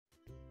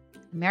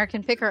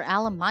American picker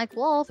alum Mike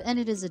Wolfe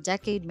ended his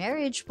decade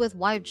marriage with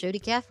wife Jodi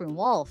Catherine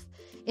Wolfe.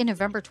 In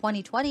November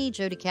 2020,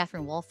 Jodi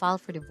Catherine Wolfe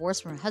filed for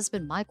divorce from her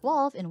husband Mike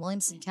Wolfe in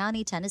Williamson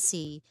County,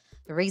 Tennessee.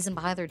 The reason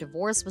behind their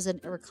divorce was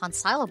an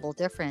irreconcilable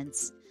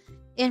difference.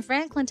 In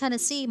Franklin,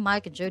 Tennessee,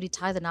 Mike and Jodi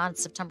tied the knot on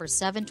September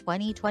 7,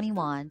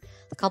 2021.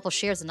 The couple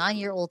shares a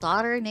 9-year-old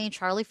daughter named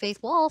Charlie Faith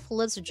Wolfe, who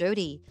lives with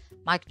Jodi.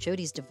 Mike and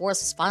Jodi's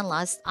divorce was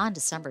finalized on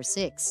December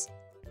 6.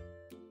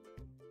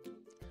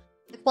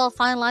 Wolfe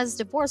finalized his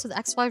divorce with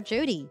ex-wife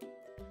Jodi.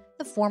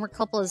 The former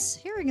couple is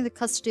hearing the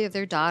custody of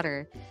their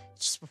daughter.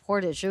 It's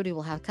reported that Jodi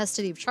will have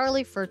custody of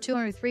Charlie for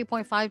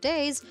 203.5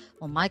 days,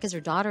 while Mike has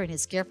her daughter in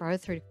his care for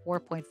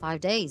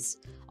 134.5 days.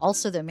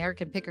 Also, the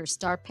American picker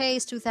star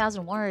pays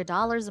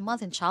 $2,100 a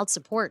month in child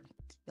support.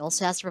 He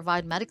also has to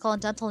provide medical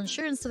and dental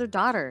insurance to their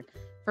daughter.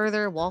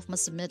 Further, Wolfe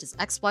must submit his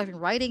ex-wife in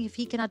writing if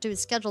he cannot do his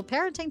scheduled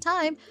parenting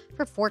time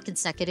for 4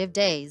 consecutive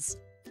days.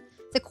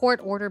 The court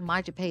ordered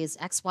Mike to pay his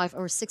ex-wife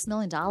over $6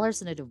 million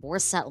in a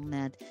divorce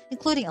settlement,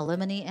 including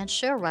alimony and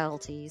show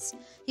royalties.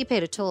 He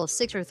paid a total of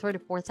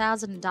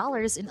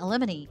 $634,000 in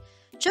alimony.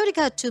 Jodi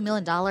got a $2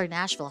 million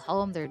Nashville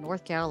home, their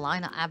North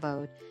Carolina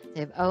abode.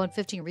 They have owned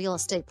 15 real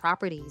estate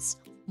properties.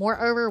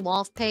 Moreover,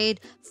 Wolfe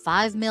paid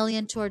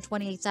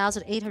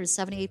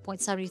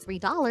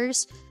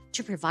 $5,228,878.73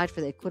 to provide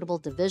for the equitable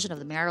division of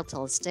the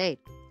marital estate.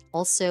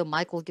 Also,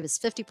 Mike will give his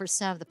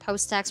 50% of the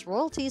post-tax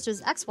royalties to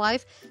his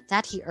ex-wife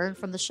that he earned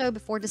from the show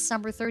before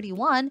December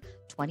 31,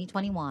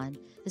 2021.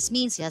 This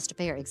means he has to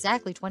pay her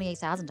exactly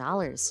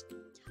 $28,000.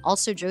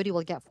 Also, Jodi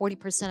will get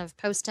 40% of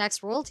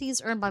post-tax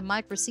royalties earned by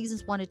Mike for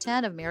seasons 1 to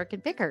 10 of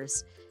American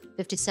Pickers.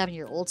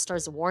 57-year-old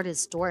stars awarded his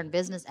store and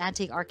business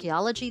Antique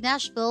Archaeology,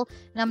 Nashville,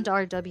 and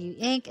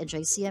MRW Inc., and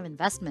JCM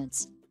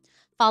Investments.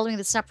 Following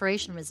the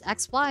separation from his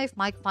ex-wife,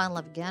 Mike found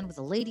love again with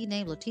a lady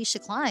named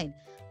Letitia Klein.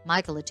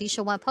 Mike and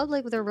Letitia went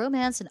public with their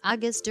romance in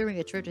August during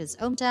a trip to his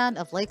hometown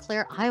of Lake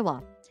Claire,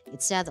 Iowa.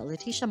 It's sad that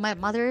Letitia met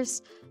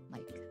mothers